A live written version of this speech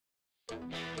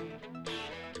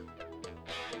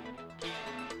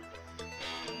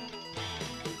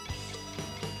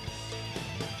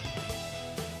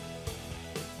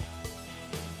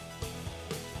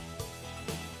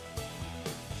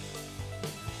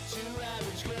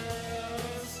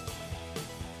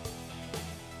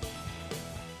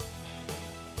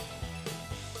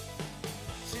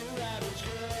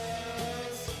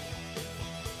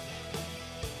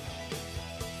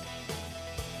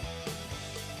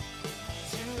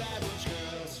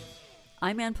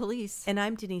I'm Ann Police. And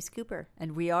I'm Denise Cooper.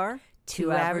 And we are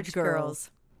Two Average Girls.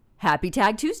 Happy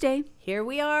Tag Tuesday. Here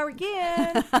we are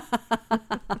again.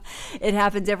 It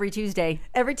happens every Tuesday.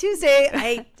 Every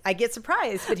Tuesday, I get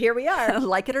surprised, but here we are.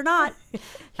 Like it or not.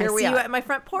 Here we are. I see you at my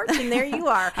front porch, and there you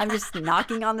are. I'm just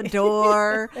knocking on the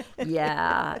door.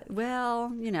 Yeah.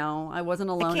 Well, you know, I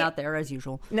wasn't alone out there as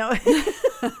usual. No.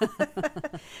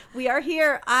 We are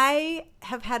here. I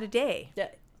have had a day.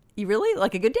 You really?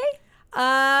 Like a good day?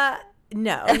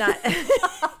 No, not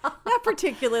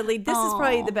particularly. This is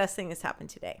probably the best thing that's happened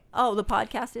today. Oh, the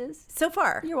podcast is? So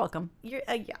far. You're welcome. Yeah.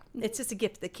 It's just a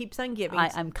gift that keeps on giving.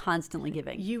 I'm constantly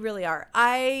giving. You really are.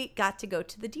 I got to go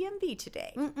to the DMV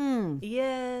today.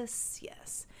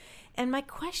 Yes. And my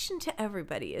question to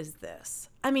everybody is this.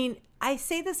 I mean, I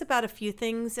say this about a few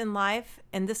things in life,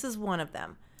 and this is one of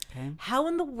them. Okay. How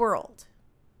in the world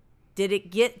did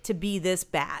it get to be this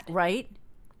bad? Right?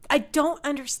 I don't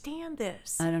understand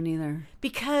this. I don't either.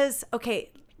 Because,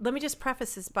 okay, let me just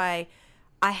preface this by,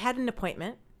 I had an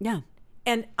appointment. Yeah.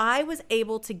 And I was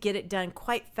able to get it done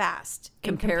quite fast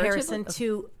in comparison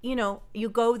to, you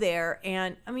go there.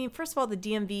 And, I mean, first of all, the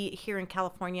DMV here in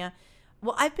California,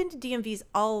 well, I've been to DMVs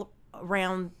all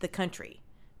around the country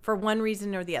for one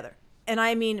reason or the other. And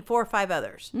I mean 4 or 5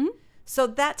 others. Mm-hmm. So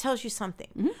that tells you something.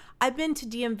 Mm-hmm. I've been to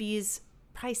DMVs,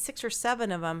 probably 6 or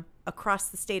 7 of them, across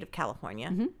the state of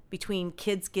California, between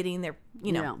kids getting their,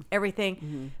 everything.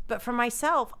 Mm-hmm. But for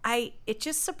myself,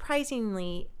 it's surprising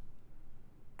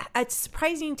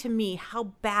to me how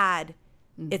bad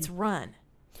it's run.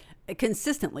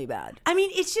 Consistently bad. I mean,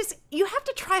 it's just, you have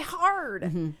to try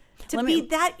hard to be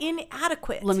that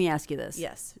inadequate. Let me ask you this.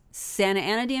 Yes. Santa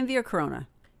Ana DMV or Corona?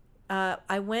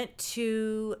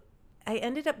 I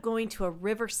ended up going to a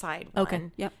Riverside one.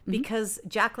 Okay. Yep. Mm-hmm. Because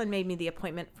Jacqueline made me the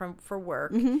appointment for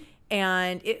work. Mm-hmm.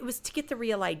 And it was to get the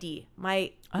real ID.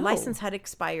 My license had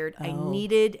expired. I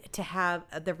needed to have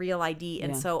the real ID.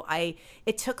 And so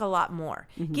it took a lot more.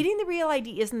 Mm-hmm. Getting the real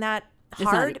ID isn't that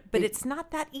hard, but it's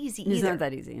not that easy either. It's not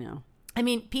that easy, no. I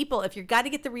mean, people, if you've got to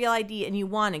get the real ID and you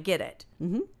want to get it,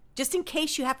 just in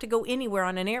case you have to go anywhere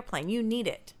on an airplane, you need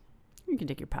it. You can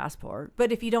take your passport.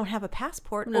 But if you don't have a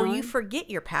passport or you forget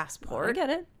your passport. I get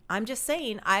it. I'm just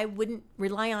saying I wouldn't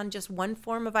rely on just one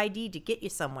form of ID to get you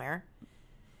somewhere,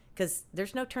 because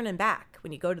there's no turning back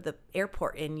when you go to the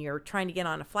airport and you're trying to get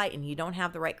on a flight and you don't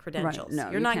have the right credentials. Right.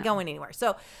 No, you're not going anywhere.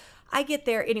 So I get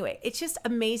there. Anyway, it's just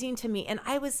amazing to me. And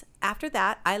after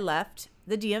that, I left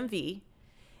the DMV.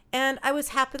 And I was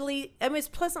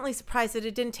pleasantly surprised that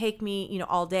it didn't take me,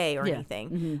 all day or anything.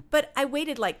 Mm-hmm. But I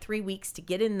waited like 3 weeks to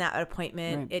get in that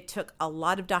appointment. Right. It took a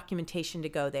lot of documentation to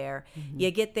go there. Mm-hmm.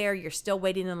 You get there, you're still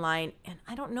waiting in line. And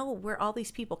I don't know where all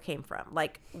these people came from.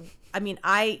 Like, I mean,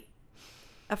 a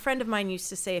friend of mine used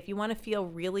to say, if you want to feel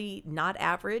really not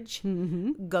average,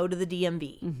 go to the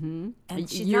DMV. Mm-hmm. And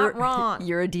she's not wrong.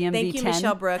 You're a DMV 10. Thank you,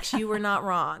 Michelle Brooks. You were not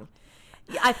wrong.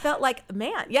 I felt like,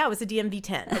 man, it was a DMV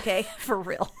 10, okay? For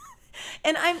real.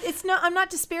 And I'm not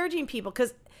disparaging people,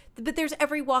 but there's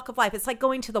every walk of life. It's like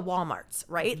going to the Walmarts,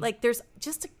 right? Mm-hmm. Like there's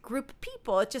just a group of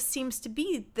people. It just seems to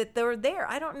be that they're there.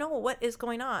 I don't know what is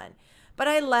going on. But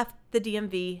I left the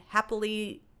DMV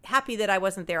happy that I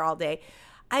wasn't there all day.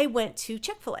 I went to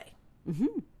Chick-fil-A.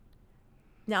 Mm-hmm.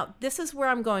 Now, this is where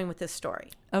I'm going with this story.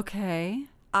 Okay.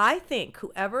 I think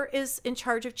whoever is in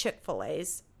charge of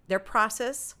Chick-fil-A's, their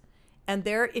process and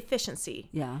their efficiency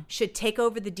should take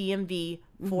over the DMV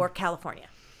for California.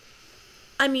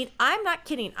 I mean, I'm not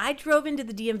kidding. I drove into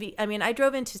the DMV. I mean, I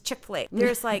drove into Chick-fil-A.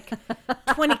 There's like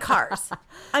 20 cars.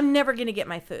 I'm never going to get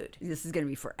my food. This is going to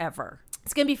be forever.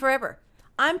 It's going to be forever.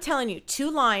 I'm telling you, 2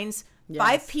 lines,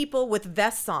 5 people with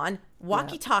vests on,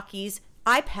 walkie-talkies,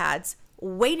 iPads,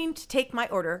 waiting to take my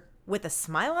order with a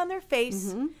smile on their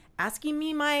face, asking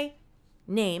me my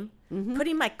name,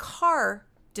 putting my car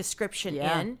description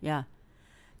in. Yeah.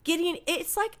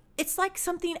 It's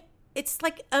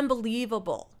like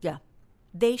unbelievable. Yeah.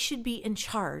 They should be in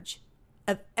charge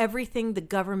of everything the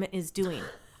government is doing.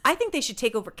 I think they should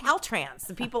take over Caltrans,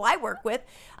 the people I work with,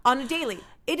 on a daily.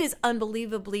 It is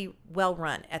unbelievably well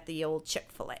run at the old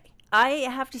Chick-fil-A. I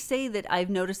have to say that I've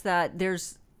noticed that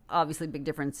there's obviously big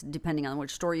difference depending on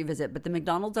which store you visit. But the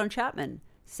McDonald's on Chapman,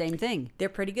 same thing. They're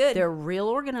pretty good. They're real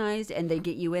organized, and they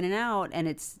get you in and out, and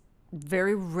it's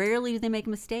very rarely do they make a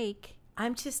mistake.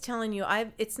 I'm just telling you,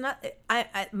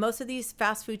 most of these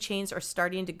fast food chains are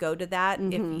starting to go to that.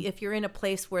 If you're in a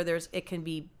place where it can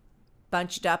be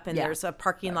bunched up and there's a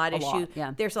parking lot issue,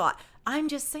 there's a lot. I'm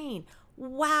just saying,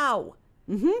 wow.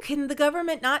 Can the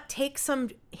government not take some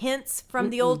hints from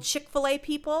the old Chick-fil-A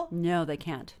people? No, they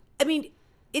can't. I mean,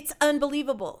 it's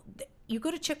unbelievable. You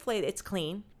go to Chick-fil-A, it's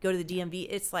clean. Go to the DMV,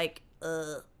 it's like,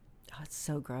 ugh. Oh, it's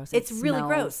so gross. It's really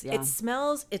gross. Yeah. It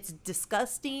smells. It's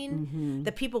disgusting.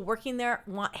 The people working there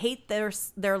hate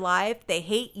their life. They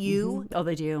hate you. Oh,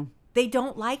 they do. They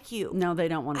don't like you. No, they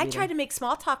don't want to. I tried to make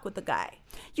small talk with the guy.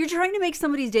 You're trying to make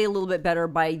somebody's day a little bit better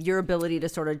by your ability to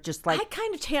sort of just like. That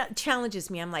kind of challenges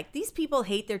me. I'm like, these people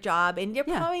hate their job and they're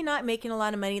probably not making a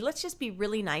lot of money. Let's just be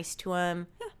really nice to them.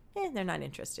 They're not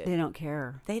interested. They don't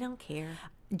care. They don't care.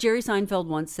 Jerry Seinfeld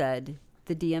once said,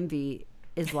 "The DMV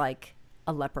is like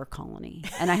a leper colony,"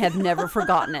 and I have never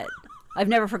forgotten it. I've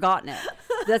never forgotten it.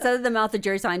 That's out of the mouth of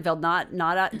Jerry Seinfeld.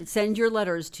 Not send your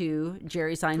letters to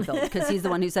Jerry Seinfeld because he's the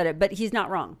one who said it, but he's not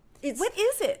wrong. What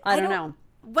is it? I don't know.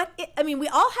 I mean, we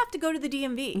all have to go to the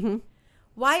DMV.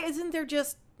 Why isn't there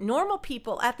just normal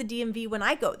people at the DMV when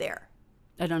I go there?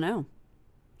 I don't know.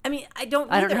 I mean, I don't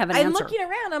have an answer. I'm looking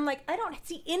around. I'm like, I don't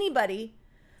see anybody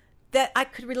that I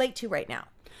could relate to right now.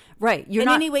 Right. You're in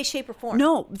not, any way, shape, or form.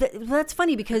 No, that's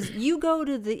funny because you go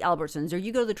to the Albertsons or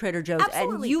you go to the Trader Joe's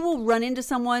and you will run into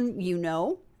someone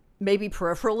maybe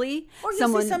peripherally. Or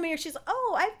you'll see somebody, she's like,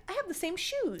 oh, I have the same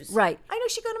shoes. Right. I know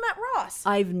she go to Matt Ross.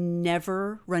 I've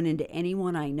never run into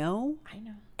anyone I know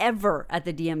ever at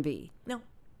the DMV. No.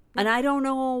 And I don't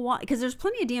know why, because there's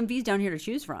plenty of DMVs down here to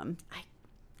choose from.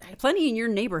 Plenty in your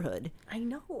neighborhood. I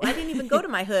know. I didn't even go to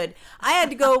my hood. I had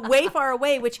to go way far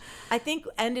away, which I think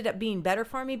ended up being better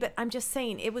for me. But I'm just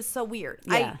saying, it was so weird.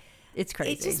 Yeah, it's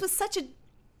crazy. It just was such a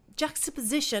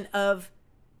juxtaposition of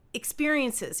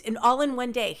experiences and all in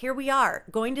one day. Here we are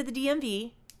going to the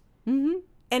DMV,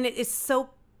 and it is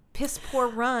so piss poor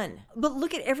run. But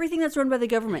look at everything that's run by the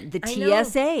government. The I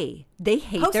TSA, they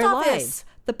hate Post their office. lives.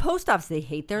 The post office, they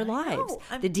hate their lives.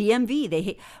 know. The DMV, they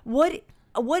hate.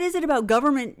 What is it about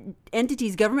government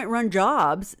entities, government-run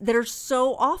jobs that are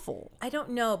so awful? I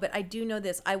don't know, but I do know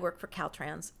this. I work for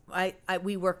Caltrans.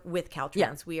 We work with Caltrans.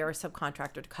 Yeah. We are a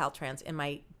subcontractor to Caltrans in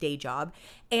my day job.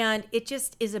 And it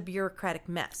just is a bureaucratic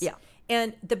mess. Yeah.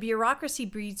 And the bureaucracy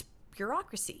breeds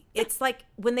bureaucracy. It's like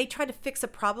when they try to fix a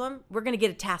problem, we're going to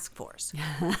get a task force,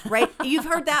 right? You've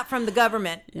heard that from the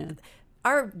government. Yeah.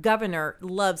 Our governor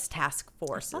loves task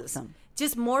forces. Awesome.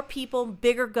 Just more people,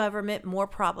 bigger government, more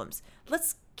problems.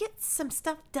 Let's get some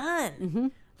stuff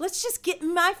done. Let's just get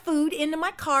my food into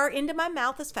my car, into my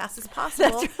mouth as fast as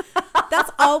possible. That's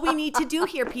all we need to do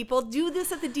here, people. Do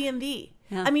this at the DMV.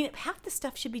 Yeah. I mean, half the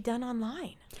stuff should be done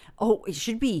online. Oh, it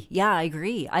should be. Yeah, I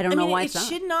agree. I don't know why it's not. It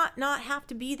should not have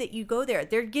to be that you go there.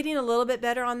 They're getting a little bit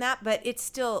better on that, but it's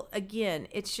still, again,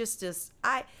 it's just as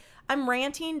I'm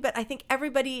ranting, but I think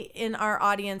everybody in our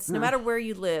audience, no matter where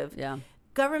you live,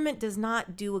 government does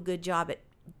not do a good job at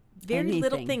very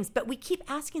little things, but we keep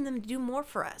asking them to do more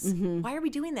for us. Why are we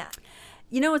doing that?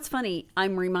 You know, it's funny.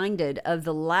 I'm reminded of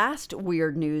the last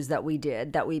weird news that we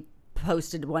did, that we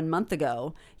posted 1 month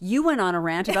ago. You went on a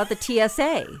rant about the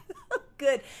TSA.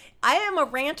 Good. I am a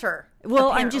ranter. Well,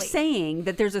 apparently. I'm just saying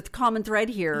that there's a common thread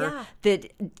here that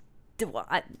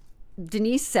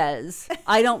Denise says,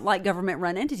 I don't like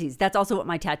government-run entities. That's also what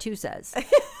my tattoo says.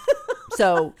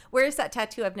 So where is that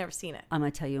tattoo? I've never seen it. I'm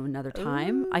going to tell you another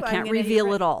time. Ooh, I can't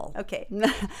reveal it all. Okay.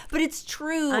 But it's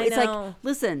true. I It's know. like,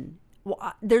 listen,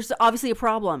 there's obviously a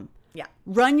problem. Yeah.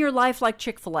 Run your life like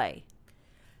Chick-fil-A.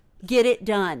 Get it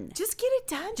done. Just get it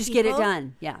done. Just get it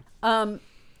done. Yeah. I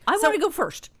want to go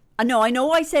first. No, I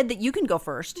know I said that you can go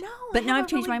first. No, but now I've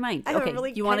changed my mind. I have Okay, a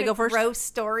really you want to go first? Gross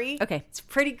story. Okay. It's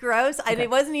pretty gross. Okay. I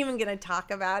wasn't even going to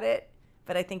talk about it,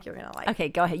 but I think you're going to like it. Okay,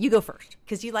 go ahead. You go first.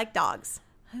 Because you like dogs.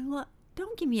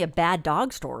 Don't give me a bad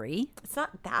dog story. It's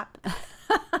not that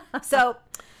bad. So,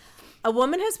 a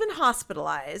woman has been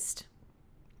hospitalized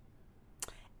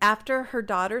after her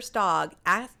daughter's dog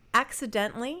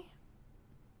accidentally,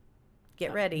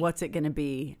 get ready, What's it going to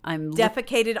be?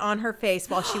 defecated on her face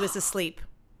while she was asleep.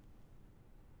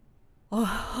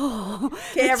 Oh,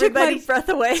 Okay, everybody, took my breath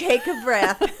away. Take a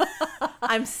breath.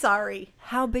 I'm sorry.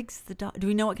 How big's the dog? Do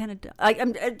we know what kind of dog?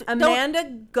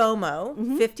 Amanda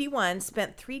Gomo, 51,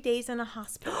 spent 3 days in a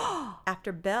hospital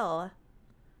after Belle,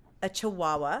 a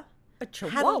Chihuahua,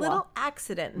 had a little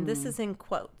accident, and this is in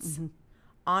quotes,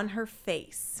 on her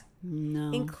face,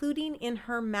 including in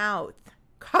her mouth.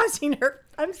 causing her.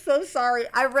 I'm so sorry.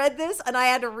 I read this and I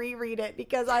had to reread it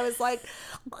because I was like,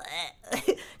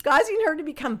 causing her to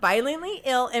become violently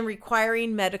ill and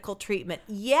requiring medical treatment.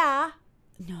 Yeah.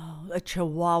 No, a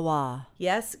Chihuahua.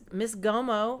 Yes, Miss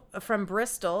Gomo from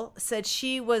Bristol said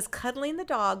she was cuddling the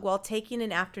dog while taking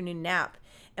an afternoon nap,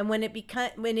 and when it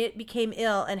became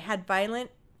ill and had violent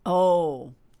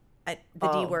Oh.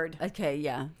 D word. Okay,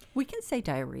 yeah. We can say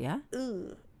diarrhea.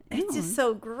 Ooh, it's just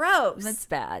so gross. That's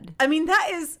bad. I mean, that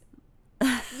is.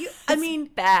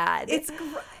 Bad.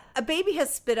 A baby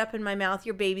has spit up in my mouth.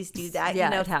 Your babies do that. Yeah,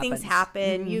 you know, it happens. things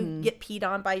happen. You get peed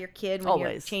on by your kid when you're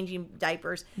Always. changing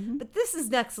diapers. But this is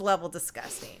next level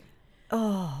disgusting.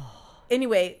 Oh.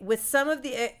 Anyway, with some of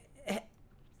the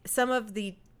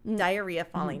diarrhea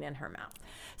falling in her mouth.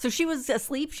 So she was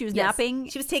asleep. She was Yes. napping.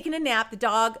 She was taking a nap. The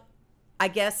dog, I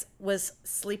guess, was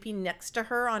sleeping next to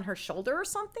her on her shoulder or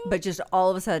something. But just all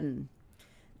of a sudden.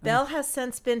 Belle has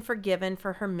since been forgiven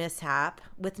for her mishap,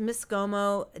 with Miss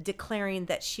Gomo declaring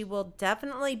that she will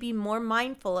definitely be more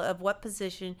mindful of what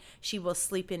position she will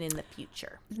sleep in the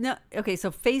future. No. Okay,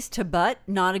 so face to butt,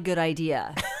 not a good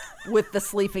idea with the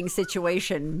sleeping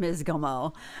situation, Ms.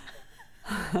 Gomo.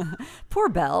 Poor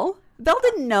Belle. Belle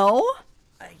didn't know.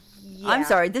 Yeah. I'm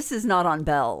sorry. This is not on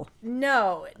Belle.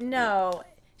 No.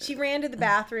 She ran to the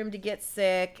bathroom to get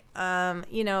sick.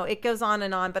 It goes on,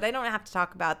 but I don't have to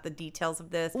talk about the details of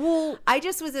this. Well, I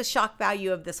just was a shock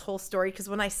value of this whole story because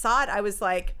when I saw it, I was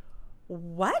like,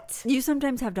 what? you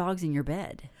sometimes have dogs in your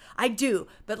bed. I do.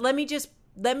 But let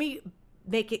me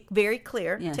make it very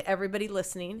clear Yeah. to everybody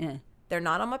listening. Yeah. They're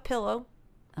not on my pillow.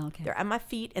 Okay. They're at my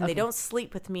feet, and they Okay. don't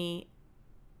sleep with me.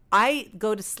 I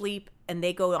go to sleep, and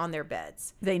they go on their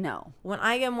beds. They know. When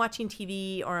I am watching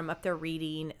TV or I'm up there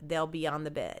reading, they'll be on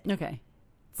the bed. Okay.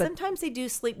 But- Sometimes they do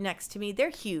sleep next to me. They're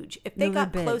huge. If they No, they're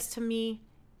got big. close to me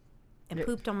and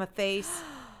pooped on my face,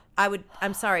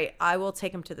 I'm sorry, I will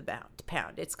take them to the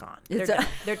pound. It's gone. They're It's a- done.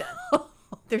 They're done.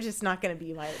 They're just not going to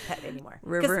be my pet anymore.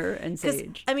 River and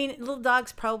Sage. Little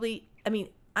dogs probably,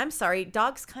 I'm sorry,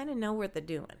 dogs kind of know what they're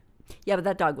doing. Yeah, but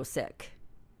that dog was sick.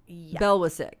 Yeah. Belle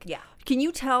was sick. Yeah. Can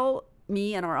you tell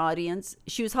me and our audience,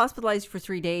 she was hospitalized for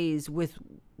 3 days with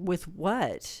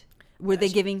what? Were they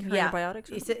giving her antibiotics?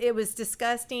 Or It was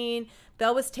disgusting.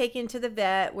 Belle was taken to the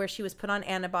vet where she was put on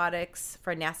antibiotics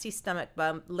for a nasty stomach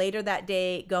bump. Later that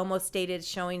day, Gomo stated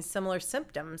showing similar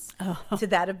symptoms to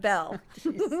that of Belle.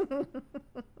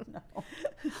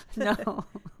 No.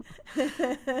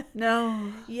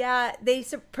 No. Yeah, they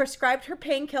prescribed her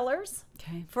painkillers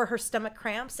Okay. for her stomach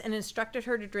cramps and instructed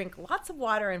her to drink lots of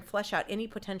water and flush out any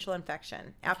potential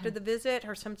infection. After the visit,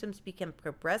 her symptoms became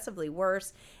progressively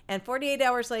worse, and 48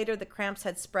 hours later, the cramps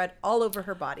had spread all over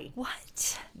her body.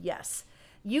 What? Yes.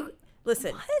 You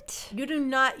listen. What? You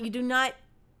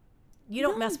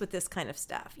don't mess with this kind of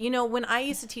stuff. When I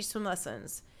used to teach swim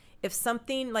lessons, if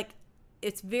something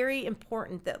it's very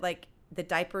important that the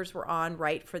diapers were on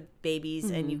right for babies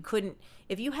and you couldn't,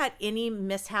 if you had any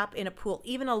mishap in a pool,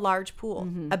 even a large pool,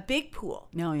 a big pool,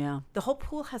 No, yeah. the whole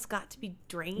pool has got to be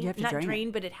drained. You have to Not drain it.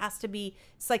 drained, but it has to be,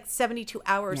 it's like 72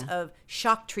 hours Yeah. of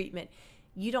shock treatment.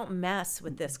 You don't mess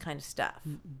with this kind of stuff.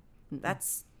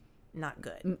 That's not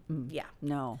good. Yeah.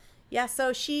 No. Yeah,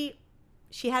 so she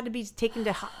had to be taken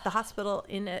to the hospital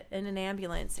in an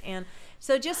ambulance. And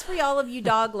so just for all of you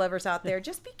dog lovers out there,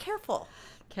 just be careful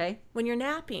Okay. when you're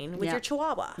napping with Yeah. your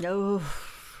chihuahua. No.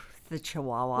 The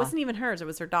Chihuahua. It wasn't even hers, it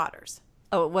was her daughter's.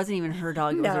 Oh, it wasn't even her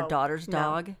dog. It was her No, daughter's no.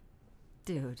 dog.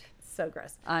 Dude, So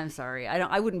gross. I'm sorry.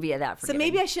 I wouldn't be at that. So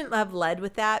maybe I shouldn't have led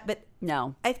with that, but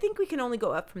No. I think we can only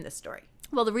go up from this story.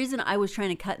 Well, the reason I was trying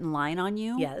to cut in line on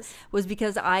you Yes. was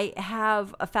because I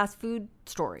have a fast food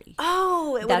story.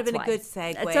 Oh, it would have That's been why. a good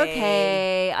segue. It's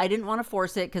okay. I didn't want to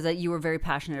force it because you were very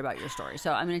passionate about your story.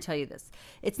 So I'm going to tell you this.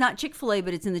 It's not Chick-fil-A,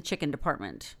 but it's in the chicken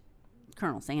department.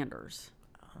 Colonel Sanders.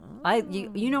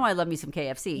 You know I love me some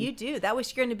KFC. You do. That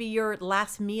was going to be your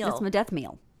last meal. That's my death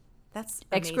meal. That's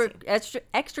amazing.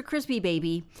 Extra crispy,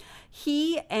 baby.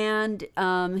 He and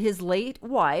his late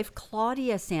wife,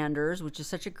 Claudia Sanders, which is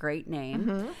such a great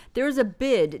name, there's a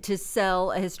bid to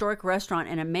sell a historic restaurant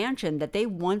and a mansion that they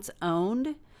once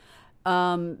owned.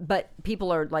 But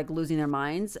people are losing their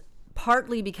minds,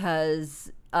 partly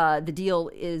because the deal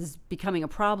is becoming a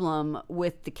problem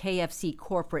with the KFC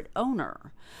corporate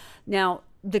owner. Now,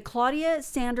 the Claudia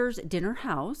Sanders Dinner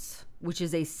House, which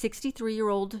is a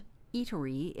 63-year-old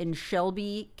Eatery in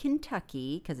Shelby,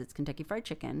 Kentucky, because it's Kentucky Fried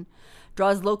Chicken,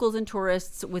 draws locals and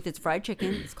tourists with its fried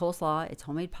chicken, its coleslaw, its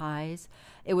homemade pies.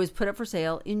 It was put up for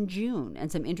sale in June,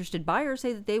 and some interested buyers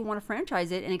say that they want to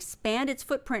franchise it and expand its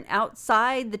footprint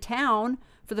outside the town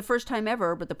for the first time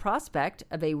ever. But the prospect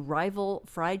of a rival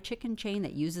fried chicken chain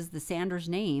that uses the Sanders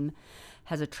name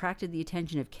has attracted the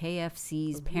attention of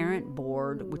KFC's parent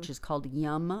board, which is called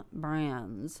Yum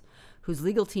Brands, whose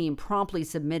legal team promptly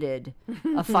submitted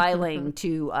a filing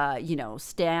to,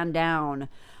 stand down.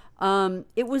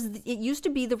 It used to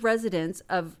be the residence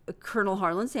of Colonel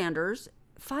Harlan Sanders,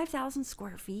 5,000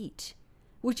 square feet,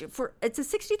 which it's a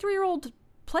 63-year-old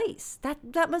place.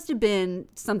 That must have been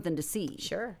something to see.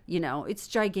 Sure. It's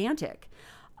gigantic.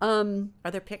 Are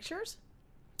there pictures?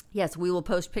 Yes, we will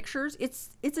post pictures.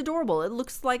 It's adorable. It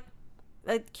looks like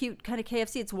a cute kind of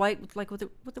KFC. It's white with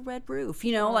a red roof,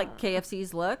 like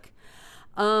KFC's look.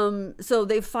 So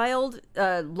they filed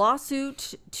a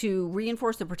lawsuit to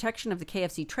reinforce the protection of the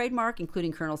KFC trademark,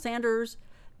 including Colonel Sanders,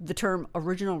 the term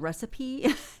original recipe,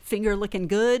 finger licking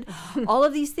good. All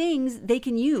of these things they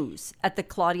can use at the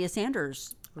Claudia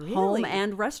Sanders home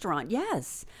and restaurant.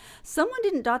 Yes. Someone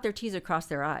didn't dot their T's or cross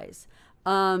their I's.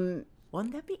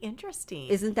 Wouldn't that be interesting?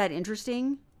 Isn't that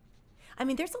interesting? I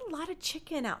mean, there's a lot of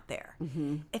chicken out there.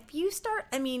 Mm-hmm. If you start,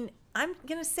 I'm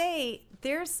going to say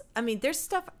there's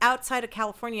stuff outside of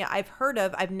California I've heard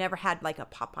of. I've never had like a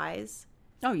Popeyes.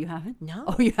 Oh, you haven't? No.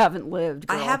 Oh, you haven't lived,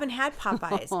 girl. I haven't had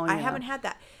Popeyes. Oh, I yeah. haven't had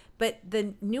that. But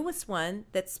the newest one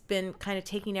that's been kind of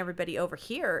taking everybody over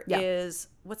here is,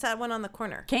 what's that one on the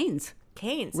corner? Cane's.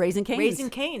 Raising Cane's. Raising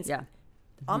Cane's. Yeah.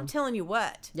 I'm telling you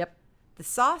what. Yep. The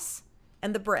sauce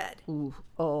and the bread. Ooh,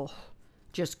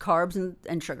 just carbs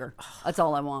and sugar. That's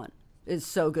all I want. It's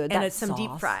so good. And That it's some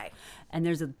deep sauce. fry. And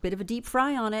there's a bit of a deep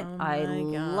fry on it. I my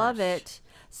love gosh. it.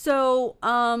 So,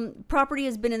 property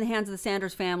has been in the hands of the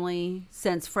Sanders family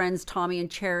since friends Tommy and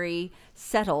Cherry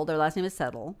Settle, their last name is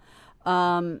Settle,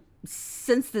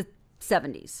 since the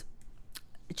 70s.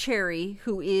 Cherry,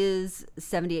 who is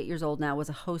 78 years old now, was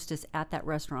a hostess at that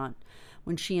restaurant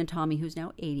when she and Tommy, who's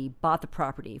now 80, bought the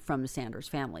property from the Sanders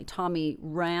family. Tommy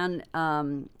ran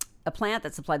a plant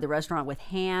that supplied the restaurant with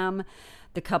ham.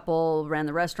 The couple ran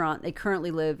the restaurant. They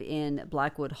currently live in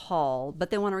Blackwood Hall, but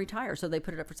they want to retire, so they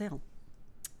put it up for sale.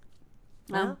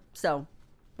 Well,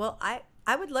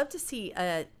 I would love to see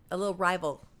a little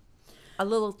rival, a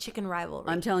little chicken rivalry.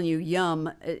 I'm telling you,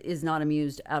 Yum is not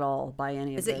amused at all by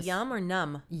any of Is this. it Yum or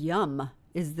Num? Yum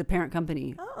is the parent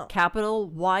company. Oh.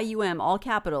 Capital YUM, all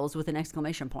capitals with an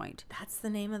exclamation point. That's the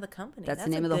name of the company. That's the a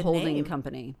name of the good holding name.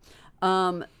 company.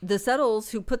 The Settles,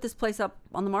 who put this place up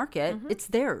on the market, it's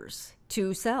theirs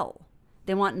to sell.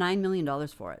 They want $9 million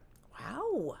for it.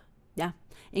 Wow. Yeah.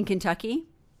 In Kentucky,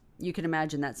 you can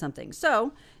imagine that's something.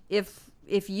 So if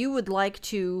you would like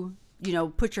to,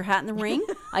 put your hat in the ring,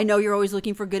 I know you're always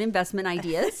looking for good investment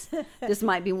ideas. This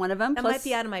might be one of them. That might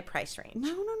be out of my price range.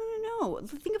 No.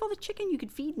 Think of all the chicken you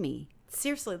could feed me.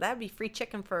 Seriously, that would be free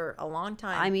chicken for a long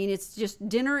time. I mean, it's just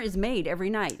dinner is made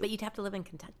every night. But you'd have to live in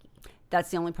Kentucky. That's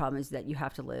the only problem, is that you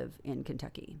have to live in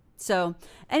Kentucky. So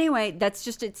anyway, that's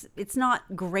just, it's not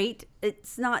great.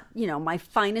 It's not, my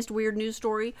finest weird news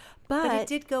story, But it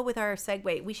did go with our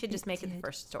segue. We should just make it the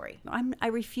first story. I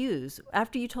refuse.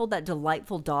 After you told that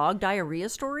delightful dog diarrhea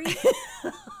story,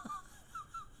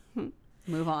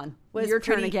 move on. Was Your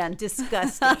turn pretty again.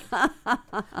 Disgusting.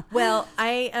 Well,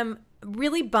 I am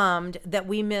really bummed that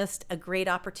we missed a great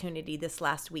opportunity this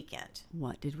last weekend.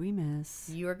 What did we miss?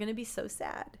 You are going to be so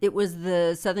sad. It was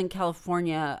the Southern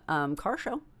California car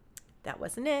show. That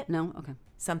wasn't it. No? Okay.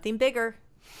 Something bigger.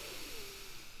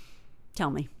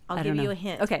 Tell me. I'll I give don't you know. a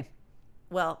hint. Okay.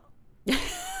 Well,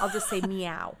 I'll just say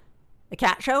meow. A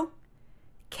cat show?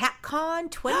 CatCon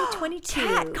 2022.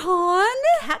 CatCon?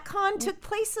 CatCon took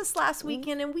place this last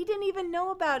weekend, and we didn't even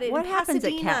know about it. What in happens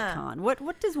at Pasadena. CatCon?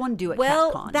 What does one do at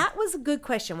Well, CatCon? that was a good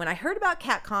question. When I heard about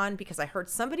CatCon, because I heard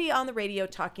somebody on the radio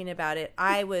talking about it,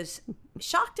 I was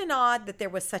shocked and awed that there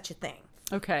was such a thing.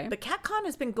 Okay. But CatCon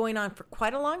has been going on for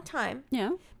quite a long time.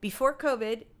 Yeah. Before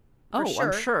COVID. Oh,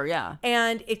 sure. I'm sure, yeah.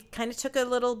 And it kind of took a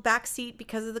little backseat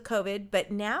because of the COVID,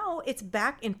 but now it's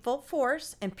back in full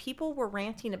force, and people were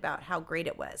ranting about how great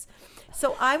it was.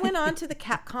 So I went on to the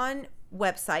CatCon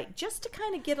website just to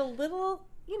kind of get a little,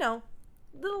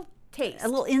 little taste. A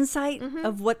little insight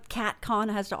of what CatCon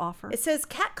has to offer. It says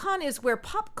CatCon is where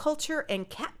pop culture and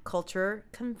cat culture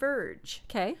converge,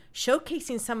 Okay.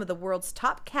 showcasing some of the world's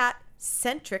top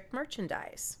cat-centric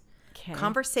merchandise. Okay.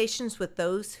 Conversations with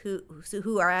those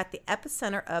who are at the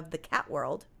epicenter of the cat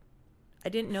world. I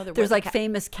didn't know there There's was like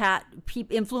famous cat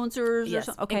influencers or yes,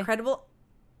 something. Okay. incredible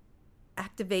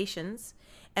activations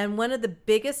and one of the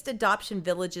biggest adoption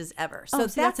villages ever. So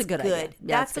see, that's a good idea. Yeah,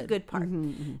 That's that's a good. good part.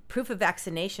 Proof of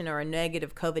vaccination or a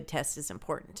negative COVID test is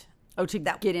important. Oh, to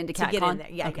get into CatCon? To get in there.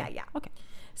 Yeah, Okay. yeah. Okay.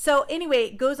 So anyway,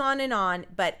 it goes on,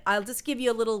 but I'll just give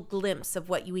you a little glimpse of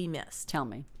what we missed. Tell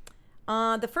me.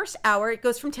 The first hour, it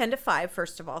goes from 10 to 5,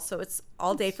 first of all. So it's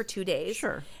all day for 2 days.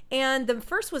 Sure. And the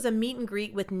first was a meet and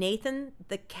greet with Nathan,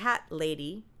 the cat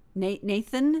lady.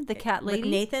 Nathan, the cat lady? With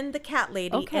Nathan, the cat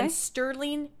lady. Okay. And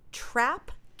Sterling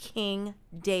Trap King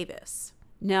Davis.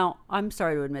 Now, I'm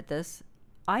sorry to admit this.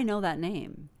 I know that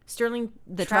name. Sterling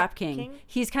The Trap King.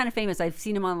 He's kind of famous. I've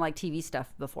seen him on like TV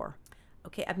stuff before.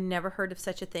 Okay, I've never heard of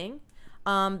such a thing.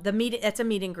 It's a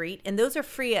meet and greet, and those are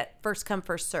free at first come,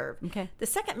 first serve. Okay. The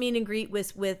second meet and greet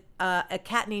was with a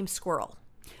cat named Squirrel.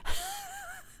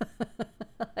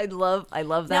 I love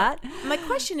that. Now, my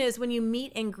question is, when you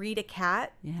meet and greet a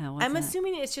cat, Yeah, what's I'm that?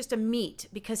 assuming it's just a meet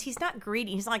because he's not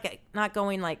greeting. He's not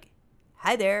going like,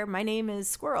 "Hi there, my name is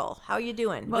Squirrel. How you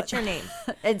doing? What's your name?"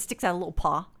 And sticks out a little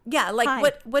paw. Yeah, like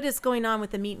Hi. what is going on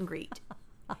with the meet and greet?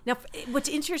 Now, what's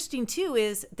interesting too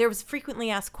is there was frequently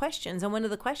asked questions, and one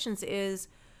of the questions is,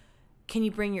 "Can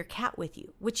you bring your cat with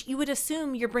you?" Which you would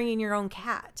assume you're bringing your own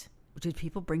cat. Did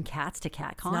people bring cats to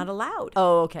CatCon? Not allowed.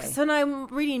 Oh, okay. So when I'm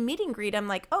reading meet and greet, I'm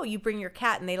like, "Oh, you bring your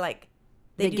cat," and they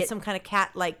do get- some kind of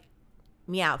cat like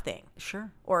meow thing,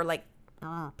 Sure. or like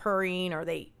purring, or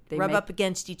they rub make- up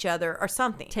against each other, or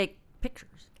something. Take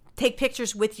pictures. Take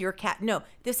pictures with your cat. No,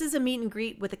 this is a meet and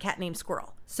greet with a cat named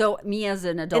Squirrel. So me as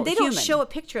an adult And they human. don't show a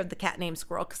picture of the cat named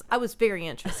Squirrel because I was very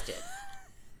interested.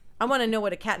 I want to know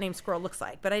what a cat named Squirrel looks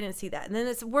like, but I didn't see that. And then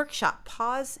it's a workshop,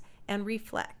 pause and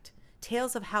reflect.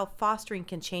 Tales of how fostering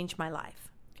can change my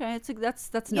life. Okay,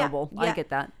 that's Yeah, noble. I yeah. get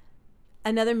that.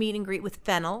 Another meet and greet with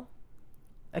Fennel.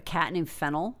 A cat named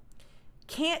Fennel.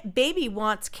 Baby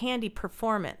Wants Candy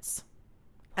performance.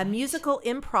 A musical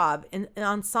improv in an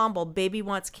ensemble. Baby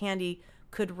Wants Candy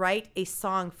could write a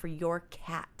song for your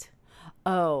cat.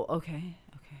 Oh, okay.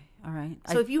 All right.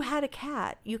 So if you had a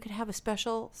cat, you could have a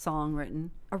special Song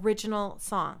written original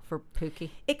song. for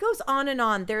Pookie. It goes on and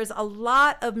on. There's a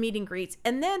lot of meet and greets.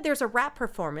 And then there's a rap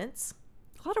performance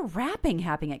A lot of rapping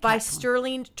happening at by CatCon.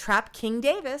 Sterling Trap King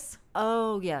Davis.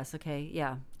 Oh, yes. Okay.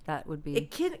 Yeah. That would be. It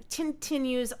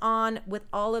continues on with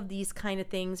all of these kind of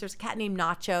things. There's a cat named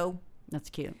Nacho.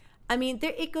 That's cute. I mean,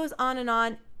 it goes on and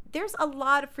on. There's a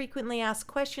lot of frequently asked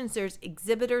questions. There's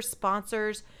exhibitors,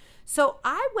 sponsors. So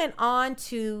I went on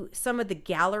to some of the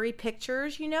gallery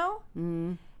pictures,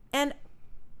 and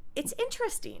it's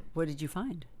interesting. What did you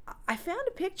find? I found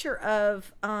a picture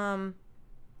of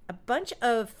a bunch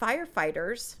of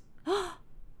firefighters,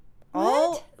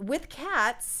 all with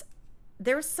cats.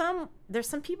 There's some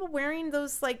people wearing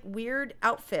those like weird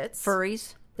outfits.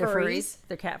 Furries. They're Furries. furries.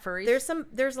 They're cat furries.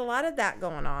 There's a lot of that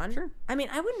going on. Sure. I mean,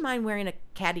 I wouldn't mind wearing a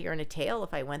cat ear and a tail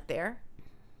if I went there.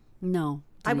 No.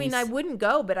 I mean, I Denise. wouldn't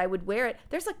go, but I would wear it.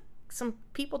 There's like some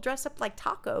people dressed up like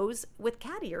tacos with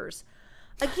cat ears.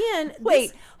 Again,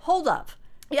 Wait, hold up.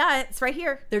 yeah, it's right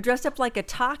here. They're dressed up like a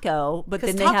taco, but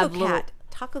Because then they Taco have little.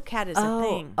 Taco Cat is a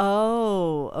thing.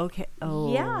 Oh, okay.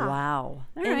 Oh, Yeah. wow.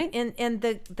 All and, right. and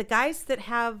the guys that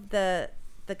have the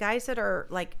guys that are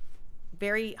like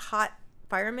very hot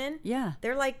firemen, Yeah.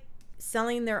 they're like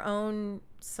selling their own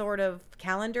sort of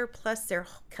calendar, plus they're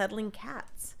cuddling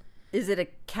cats. Is it a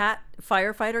cat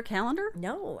firefighter calendar?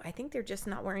 No, I think they're just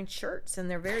not wearing shirts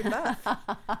and they're very buff.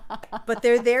 But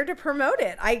they're there to promote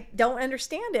it. I don't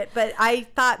understand it. But I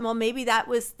thought, well, maybe that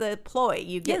was the ploy.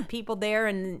 You get Yeah. people there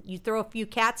and you throw a few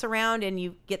cats around and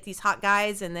you get these hot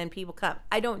guys and then people come.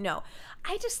 I don't know.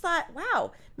 I just thought,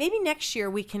 wow, maybe next year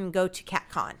we can go to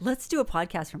CatCon. Let's do a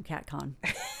podcast from CatCon.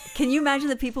 Can you imagine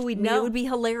the people we'd meet? No. It would be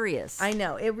hilarious. I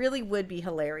know. It really would be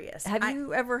hilarious. Have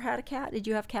you ever had a cat? Did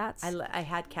you have cats? I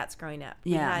had cats growing up.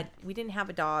 Yeah. We didn't have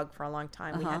a dog for a long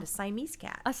time. We had a Siamese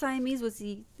cat. A Siamese, was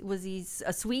he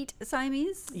a sweet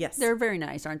Siamese? Yes. They're very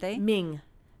nice, aren't they? Ming.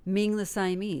 Ming the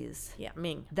Siamese. Yeah,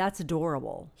 Ming. That's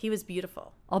adorable. He was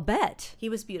beautiful. I'll bet. He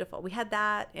was beautiful. We had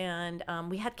that, and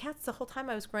we had cats the whole time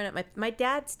I was growing up. My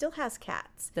dad still has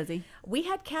cats. Does he? We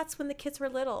had cats when the kids were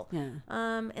little. Yeah.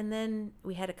 And then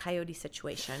we had a coyote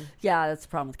situation. Yeah, that's the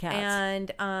problem with cats.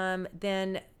 And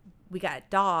then we got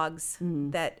dogs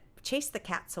that chased the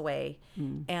cats away.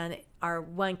 And our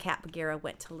one cat, Bagheera,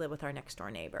 went to live with our next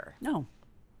door neighbor. No.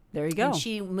 There you go. And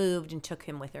she moved and took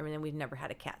him with her, and then we've never had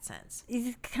a cat since.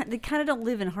 They kind of don't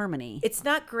live in harmony. It's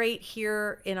not great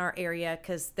here in our area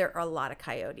because there are a lot of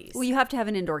coyotes. Well, you have to have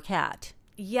an indoor cat.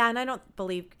 Yeah, and I don't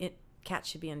believe cats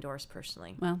should be indoors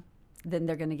personally. Well, then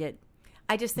they're going to get...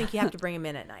 I just think you have to bring them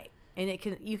in at night, and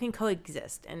you can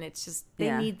coexist. And it's just they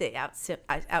Yeah. need the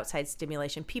outside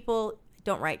stimulation. People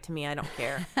don't write to me. I don't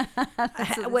care.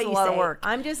 It's What a you lot say. of work.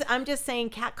 I'm just saying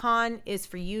CatCon is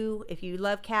for you. If you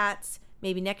love cats,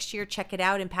 maybe next year check it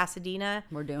out in Pasadena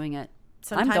We're doing it.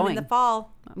 sometime I'm going. in the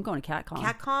fall. I'm going to CatCon.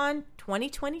 CatCon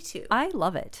 2022. I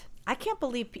love it. I can't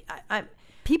believe I'm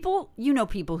People,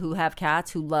 people who have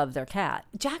cats who love their cat.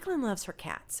 Jacqueline loves her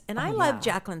cats, and Oh, I love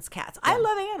yeah. Jacqueline's cats. I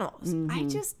love animals. Mm-hmm. I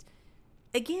just,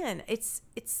 again, it's.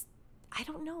 I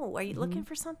don't know. Are you Mm-hmm. looking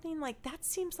for something like that?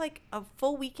 Seems like a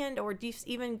full weekend, or do you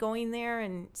even going there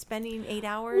and spending 8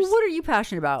 hours? Well, what are you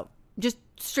passionate about? Just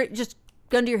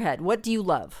gun to your head. What do you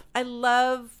love? I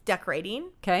love decorating.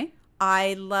 Okay.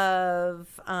 I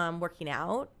love working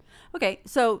out. Okay.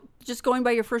 So just going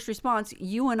by your first response,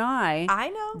 you and I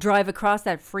know. drive across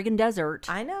that friggin' desert.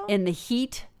 I know. In the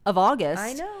heat of August.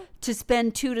 I know. To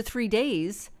spend 2 to 3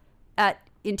 days at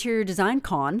Interior Design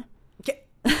Con.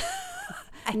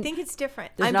 I think it's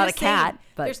different. There's I'm not just a cat, saying,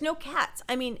 but- there's no cats.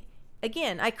 I mean,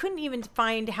 again, I couldn't even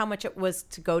find how much it was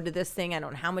to go to this thing. I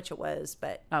don't know how much it was,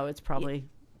 but Oh, it's probably.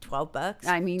 $12.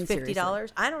 I mean,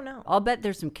 $50. I don't know. I'll bet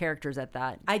there's some characters at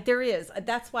that. There is.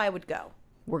 That's why I would go.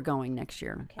 We're going next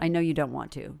year. I know you don't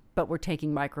want to, but we're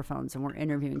taking microphones and we're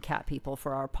interviewing cat people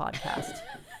for our podcast.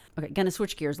 Okay, gonna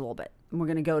switch gears a little bit. We're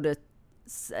gonna go to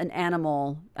an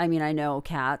animal. I mean, I know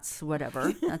cats,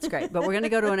 whatever. That's great. But we're gonna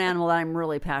go to an animal that I'm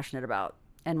really passionate about.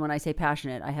 And when I say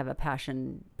passionate, I have a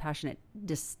passionate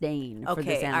disdain for this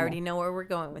Okay, animal. I already know where we're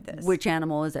going with this. Which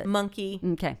animal is it? Monkey.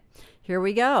 Okay, here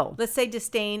we go. Let's say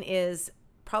disdain is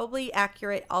probably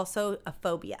accurate. Also, a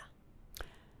phobia.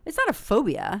 It's not a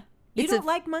phobia. You It's don't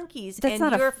like monkeys, That's and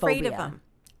not a you're afraid of phobia. them.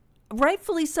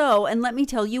 rightfully so. And let me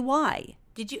tell you why.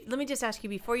 Let me just ask you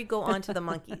before you go on to the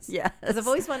monkeys. Yes. Because I've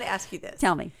always wanted to ask you this.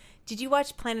 Tell me. Did you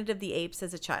watch Planet of the Apes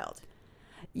as a child?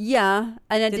 Yeah,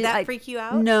 and I Did that freak you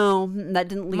out? No, that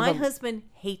didn't leave. My husband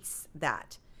hates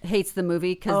that. Hates the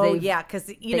movie because Oh, yeah, because,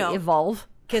 they know, evolve.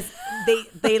 because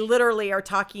they literally are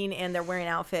talking and they're wearing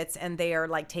outfits and they are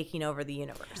like taking over the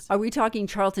universe. Are we talking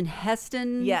Charlton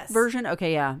Heston Yes. version?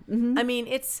 Okay, yeah. Mhm. I mean,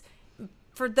 it's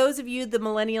for those of you, the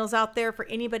millennials out there, for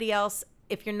anybody else,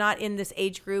 if you're not in this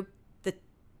age group, the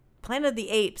Planet of the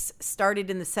Apes started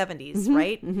in the 70s,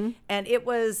 right? And it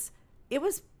was It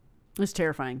was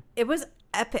terrifying.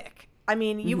 epic. I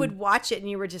mean, you would watch it and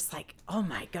you were just like, oh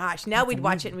my gosh. Now we'd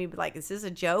watch it and we'd be like, is this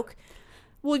a joke?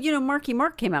 Well, Marky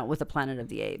Mark came out with the Planet of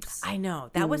the Apes, I know.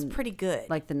 That was pretty good.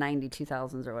 like the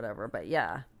 2000s or whatever. But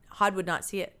yeah, Hod would not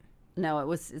see it.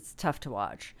 no, it's tough to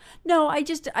watch. No,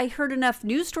 I heard enough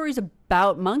news stories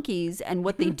about monkeys and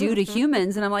what they do to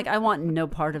humans, and I'm like, I want no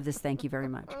part of this. Thank you very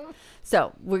much.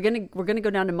 So we're gonna go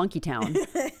down to Monkey Town.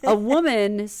 A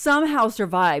woman somehow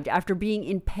survived after being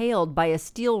impaled by a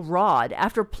steel rod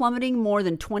after plummeting more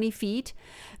than 20 feet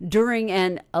during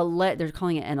they're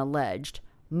calling it an alleged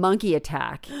monkey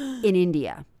attack in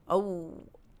India. Oh,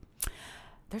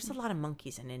 there's a lot of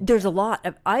monkeys in India. There's a lot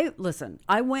of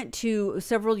I went to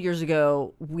several years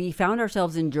ago. We found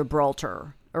ourselves in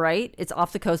Gibraltar, right? It's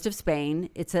off the coast of Spain.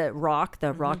 It's a rock,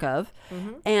 the rock of,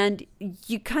 and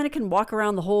you kind of can walk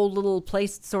around the whole little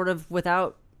place sort of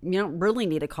without, you don't really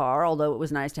need a car, although it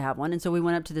was nice to have one. And so we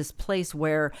went up to this place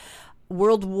where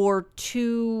World War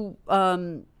II,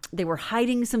 they were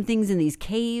hiding some things in these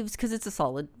caves because it's a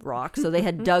solid rock. So they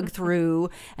had dug through,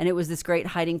 and it was this great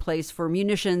hiding place for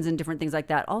munitions and different things like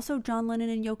that. Also, John Lennon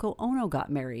and Yoko Ono got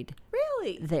married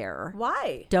Really? there.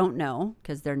 Why? Don't know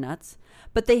because they're nuts.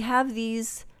 But they have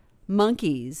these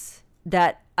monkeys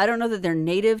that I don't know that they're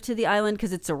native to the island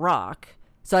because it's a rock.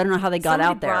 So I don't know how they got Somebody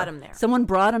out there. brought 'em there. Someone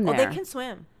brought them there. Well, they can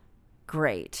swim.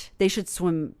 Great. They should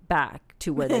swim back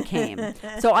to where they came.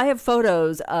 So I have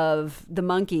photos of the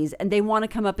monkeys, and they want to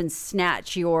come up and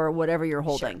snatch your whatever you're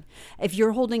holding. If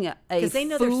you're holding a 'Cause they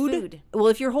know there's food. Well,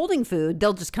 if you're holding food,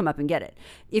 they'll just come up and get it.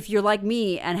 If you're like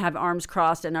me and have arms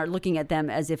crossed and are looking at them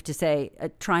as if to say,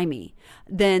 "Try me,"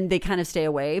 then they kind of stay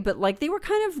away. But like they were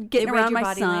kind of getting They read around your my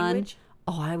body son. language?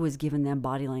 Oh, I was giving them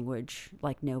body language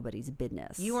like nobody's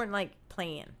business. You weren't like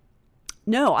playing.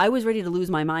 No, I was ready to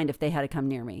lose my mind if they had to come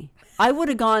near me. I would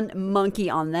have gone monkey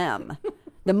on them.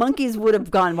 The monkeys would have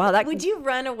gone, wow, that Would you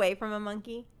run away from a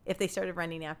monkey if they started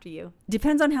running after you?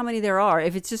 depends on how many there are.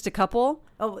 If it's just a couple,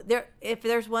 Oh, if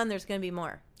there's one, there's going to be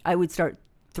more. I would start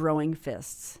throwing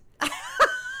fists.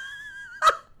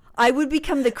 I would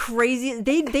become the craziest.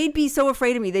 They'd be so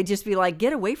afraid of me. They'd just be like,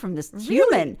 get away from this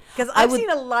human. Because I've seen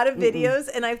a lot of videos,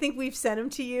 and I think we've sent them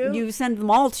to you. You send them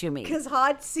all to me. Because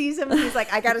Hod sees them, and he's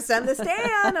like, I got to send this to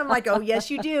Ann. I'm like, oh, yes,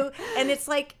 you do. And it's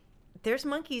like, there's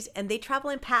monkeys, and they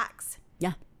travel in packs,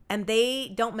 Yeah, and they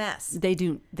don't mess. they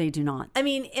do not. I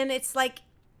mean, and it's like,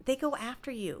 They go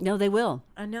after you. No, they will.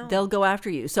 I know. They'll go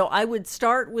after you. So I would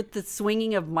start with the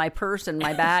swinging of my purse and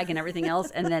my bag and everything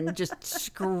else, and then just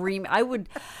scream. And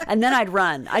then I'd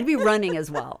run. I'd be running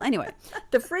as well. Anyway,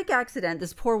 the freak accident,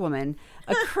 this poor woman,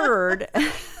 occurred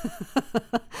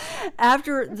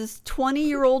after this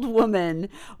 20-year-old woman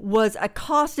was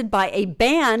accosted by a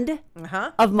band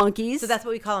of monkeys. So that's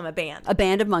what we call them, a band. A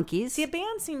band of monkeys. See, a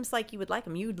band seems like you would like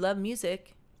them. You would love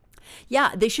music.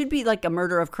 Yeah, they should be like a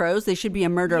murder of crows. They should be a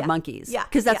murder of monkeys. Yeah.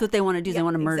 Because that's what they want to do. They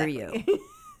want to murder exactly. you.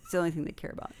 It's the only thing they care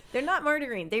about. They're not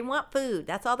murdering. They want food.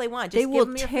 That's all they want. Just They give will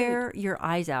them your tear food. your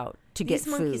eyes out to get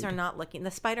These food. monkeys are not looking.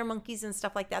 The spider monkeys and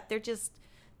stuff like that, they're just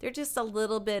a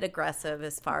little bit aggressive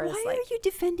as far as Why like. are you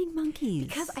defending monkeys?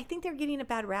 Because I think they're getting a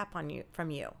bad rap from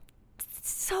you.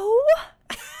 So?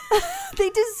 They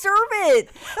deserve it.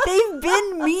 They've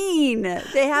been mean.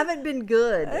 They haven't been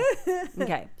good.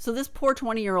 Okay. So this poor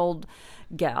 20-year-old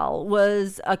gal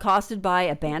was accosted by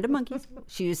a band of monkeys.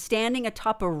 She was standing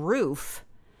atop a roof.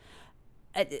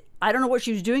 I don't know what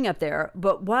she was doing up there,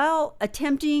 but while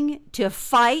attempting to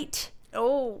fight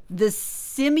the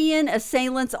simian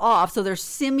assailants off, so they're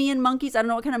simian monkeys. I don't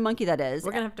know what kind of monkey that is.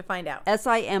 We're going to have to find out.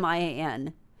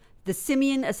 Simian. The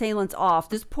simian assailants off.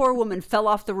 This poor woman fell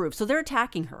off the roof. So they're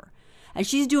attacking her. And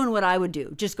she's doing what I would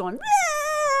do, just going,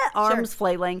 arms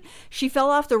flailing. She fell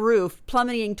off the roof,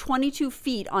 plummeting 22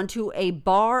 feet onto a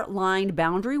bar-lined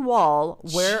boundary wall,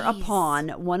 whereupon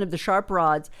one of the sharp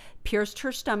rods pierced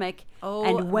her stomach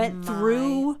and went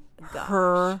through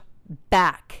her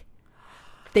back.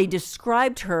 They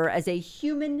described her as a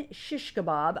human shish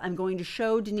kebab. I'm going to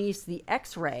show Denise the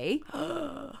x-ray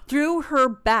through her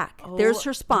back. There's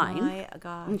her spine. My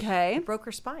gosh. Okay. It broke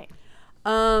her spine.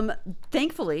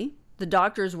 Thankfully, the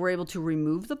doctors were able to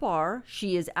remove the bar.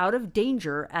 She is out of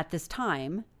danger at this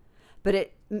time, but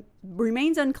it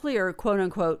remains unclear, quote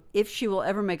unquote, if she will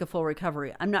ever make a full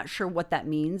recovery. I'm not sure what that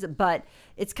means, but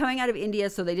it's coming out of India,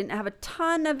 so they didn't have a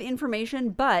ton of information,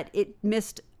 but it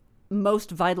missed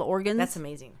most vital organs. That's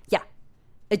amazing. Yeah.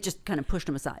 It just kind of pushed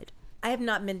them aside. I have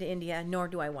not been to India, nor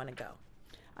do I want to go.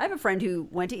 I have a friend who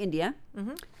went to India.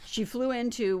 Mm-hmm. She flew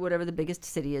into whatever the biggest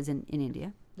city is in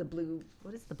India.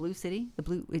 What is the blue city?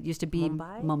 It used to be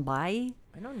Mumbai.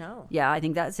 I don't know. Yeah, I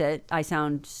think that's it. I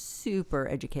sound super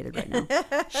educated right now.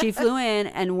 She flew in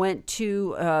and went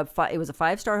to, it was a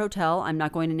 5-star hotel. I'm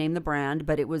not going to name the brand,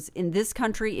 but it was in this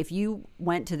country. If you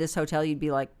went to this hotel, you'd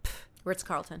be like,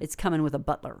 Ritz-Carlton. It's coming with a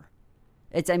butler.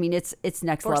 It's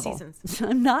next Four level. Seasons.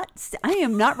 I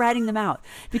am not ratting them out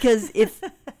because if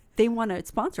they want to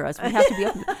sponsor us, we have to be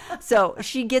open. So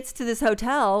she gets to this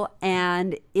hotel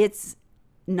and it's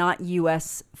not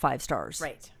US 5 stars.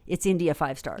 Right. It's India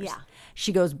 5 stars. Yeah.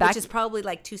 She goes back. Which is probably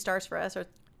like 2 stars for us.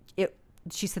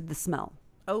 She said the smell.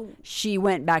 Oh. She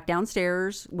went back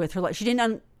downstairs with her. She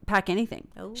didn't unpack anything.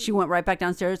 Oh. She went right back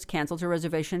downstairs, canceled her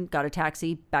reservation, got a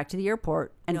taxi back to the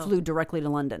airport, and flew directly to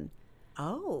London.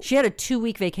 Oh. She had a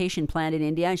 2-week vacation planned in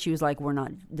India, and she was like,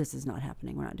 this is not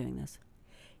happening. We're not doing this.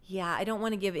 Yeah, I don't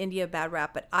want to give India a bad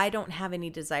rap, but I don't have any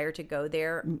desire to go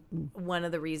there. Mm-mm. One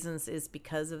of the reasons is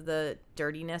because of the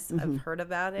dirtiness. I've heard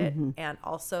about it. And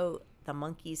also the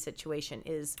monkey situation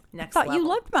is next level. I thought you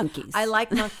loved monkeys. I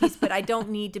like monkeys, but I don't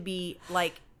need to be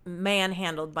like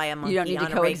manhandled by a monkey. You don't need to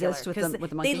coexist with the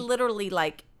monkey? They literally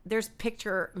like, there's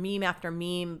meme after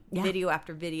meme, video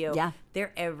after video. Yeah.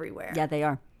 They're everywhere. Yeah, they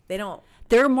are. They don't.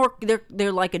 They're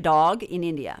like a dog in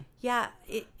India. Yeah,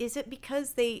 is it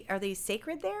because are they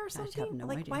sacred there or something? I have no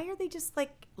idea. Why are they just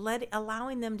like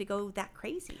allowing them to go that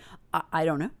crazy? I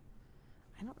don't know.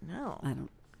 I don't know.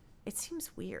 It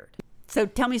seems weird. So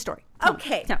tell me a story.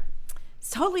 Okay.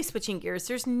 Totally switching gears.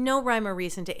 There's no rhyme or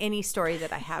reason to any story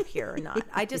that I have here or not.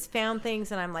 I just found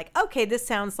things and I'm like, okay, this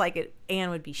sounds like it. Anne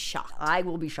would be shocked. I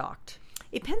will be shocked.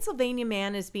 A Pennsylvania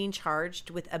man is being charged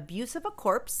with abuse of a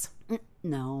corpse.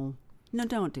 No,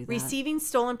 don't do that. Receiving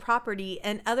stolen property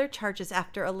and other charges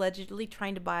after allegedly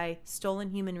trying to buy stolen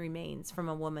human remains from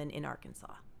a woman in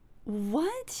Arkansas.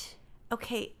 What?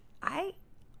 Okay,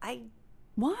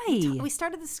 Why? we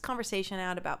started this conversation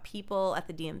out about people at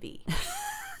the DMV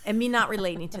and me not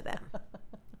relating to them.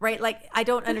 Right? Like, I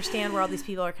don't understand where all these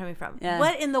people are coming from. Yeah.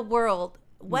 What in the world,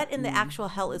 what in the actual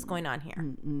hell is going on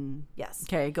here? Yes.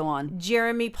 Okay, go on.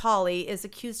 Jeremy Pauley is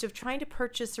accused of trying to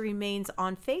purchase the remains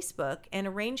on Facebook and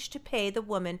arranged to pay the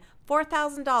woman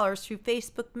 $4,000 through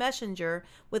Facebook Messenger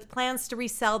with plans to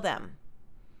resell them.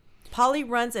 Pauley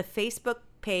runs a Facebook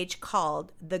page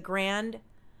called The Grand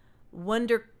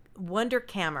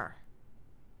Wunderkammer.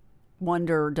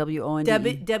 Wonder,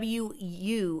 W-O-N-D.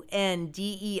 W-U-N-D-E-R.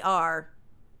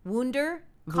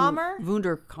 Wunderkammer?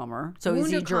 Wunderkammer. So is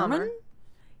he German?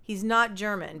 He's not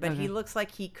German, but he looks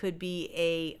like he could be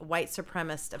a white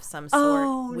supremacist of some sort,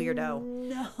 weirdo.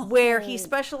 No. Where he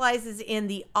specializes in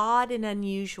the odd and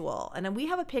unusual. And we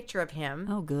have a picture of him.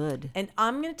 Oh, good. And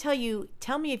I'm going to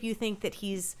tell me if you think that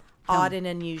he's odd and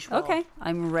unusual. Okay,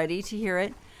 I'm ready to hear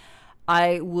it.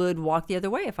 I would walk the other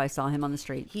way if I saw him on the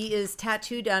street. He is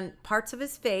tattooed on parts of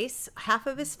his face. Half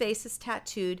of his face is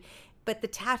tattooed, but the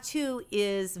tattoo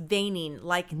is veining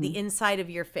like the inside of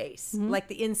your face, like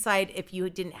the inside if you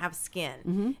didn't have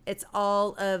skin. It's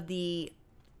all of the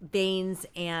veins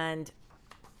and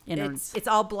it's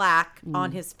all black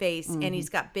on his face, and he's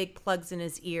got big plugs in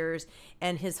his ears,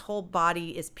 and his whole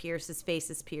body is pierced. His face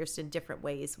is pierced in different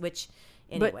ways, which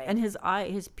anyway. And his eye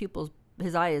is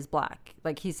black.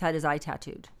 Like he's had his eye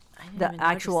tattooed. I didn't The even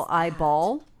actual notice that.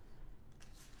 eyeball.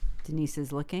 Denise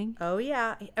is looking. Oh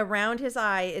yeah, around his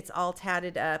eye it's all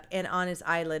tatted up, and on his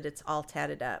eyelid it's all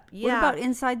tatted up. Yeah. What about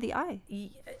inside the eye?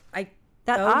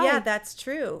 That oh eye. yeah, that's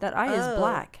true. That eye is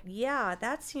black. Yeah,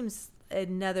 that seems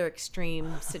another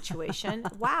extreme situation.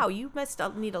 Wow, you must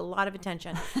need a lot of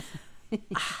attention.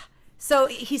 So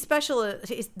he's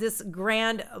this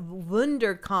grand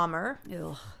Wunderkammer,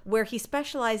 where he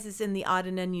specializes in the odd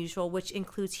and unusual, which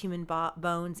includes human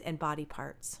bones and body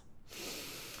parts.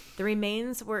 The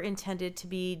remains were intended to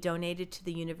be donated to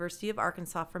the University of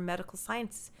Arkansas for medical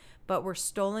science, but were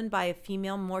stolen by a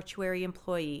female mortuary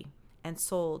employee and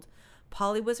sold.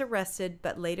 Polly was arrested,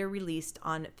 but later released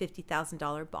on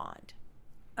 $50,000 bond.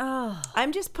 Oh,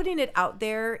 I'm just putting it out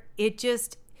there. It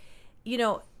just,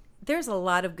 there's a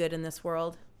lot of good in this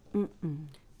world,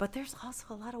 but there's also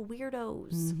a lot of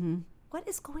weirdos. What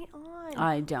is going on?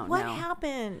 I don't know. What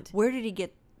happened? where did he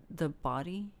get the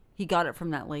body? He got it from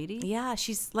that lady? Yeah,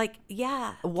 she's like,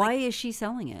 yeah. Why is she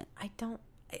selling it? I don't.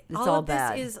 It's all all of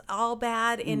bad. this is all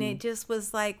bad, and it just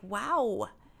was like, wow.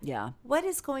 Yeah. What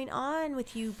is going on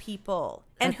with you people?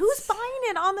 And who's buying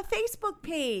it on the Facebook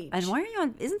page? And why are you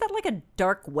on? Isn't that like a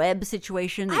dark web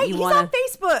situation that you He's want on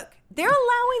Facebook. They're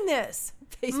allowing this.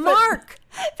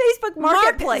 Facebook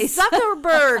Marketplace. Mark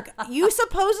Zuckerberg, you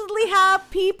supposedly have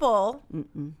people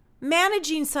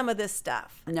managing some of this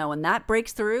stuff. No, and that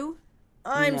breaks through.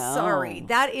 I'm No. sorry.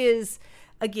 That is,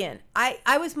 again,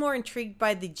 I was more intrigued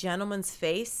by the gentleman's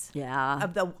face. Yeah.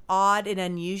 Of the odd and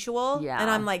unusual. Yeah. And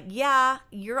I'm like, yeah,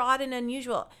 you're odd and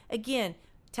unusual. Again,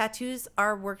 tattoos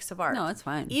are works of art. No, it's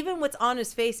fine. Even what's on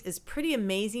his face is pretty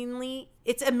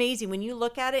it's amazing when you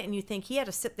look at it and you think he had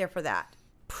to sit there for that.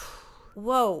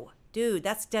 Whoa, dude,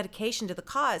 that's dedication to the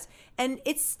cause. And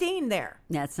it's staying there.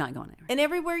 Yeah, it's not going anywhere. And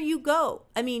everywhere you go,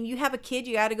 I mean, you have a kid,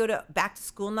 you got to go to back to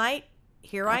school night.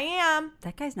 Here I am.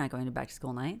 That guy's not going to back to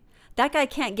school night. That guy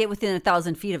can't get within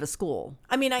 1,000 feet of a school.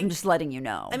 I mean, I'm just letting you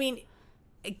know. I mean,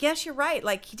 I guess you're right.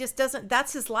 Like, he just doesn't,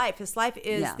 that's his life. His life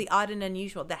is Yeah. the odd and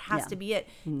unusual. That has Yeah. to be it.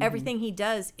 Everything he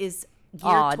does is geared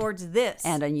Odd towards this.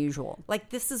 and unusual. Like,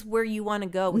 this is where you want to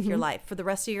go with your life for the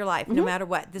rest of your life, no matter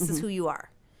what. This is who you are.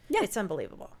 Yeah. It's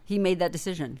unbelievable. He made that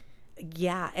decision.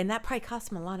 Yeah, and that probably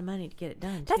cost him a lot of money to get it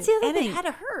done. That's too. the other and thing. it had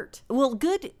to hurt. Well,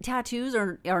 good tattoos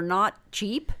are not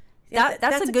cheap. Yeah,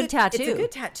 That's a good tattoo. It's a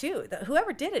good tattoo.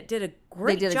 Whoever did it did a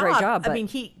great job. did a great job, I but- mean,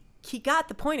 he got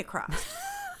the point across.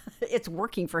 It's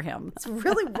working for him. It's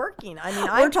really working. I mean,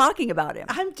 We're talking about him.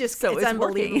 I'm just So it's it's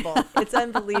unbelievable. It's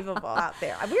unbelievable out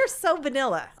there. We're so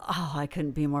vanilla. Oh, I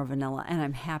couldn't be more vanilla, and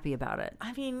I'm happy about it.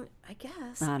 I mean, I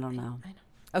guess. I don't know. I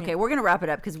know. Okay, we're gonna wrap it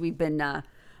up because we've been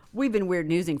weird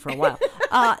newsing for a while.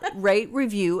 Rate,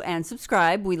 review, and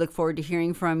subscribe. We look forward to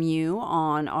hearing from you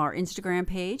on our Instagram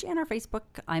page and our Facebook.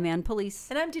 I'm Ann Police.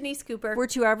 And I'm Denise Cooper. We're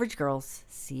Two Average Girls.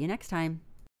 See you next time.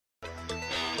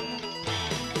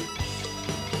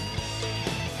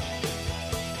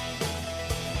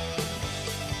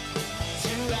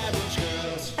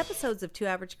 Episodes of Two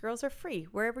Average Girls are free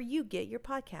wherever you get your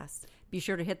podcasts. Be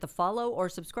sure to hit the follow or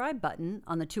subscribe button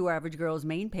on the Two Average Girls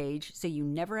main page so you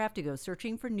never have to go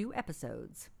searching for new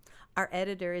episodes. Our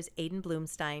editor is Aiden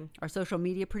Bloomstein. Our social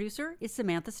media producer is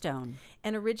Samantha Stone.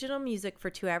 And original music for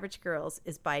Two Average Girls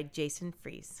is by Jason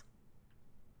Fries.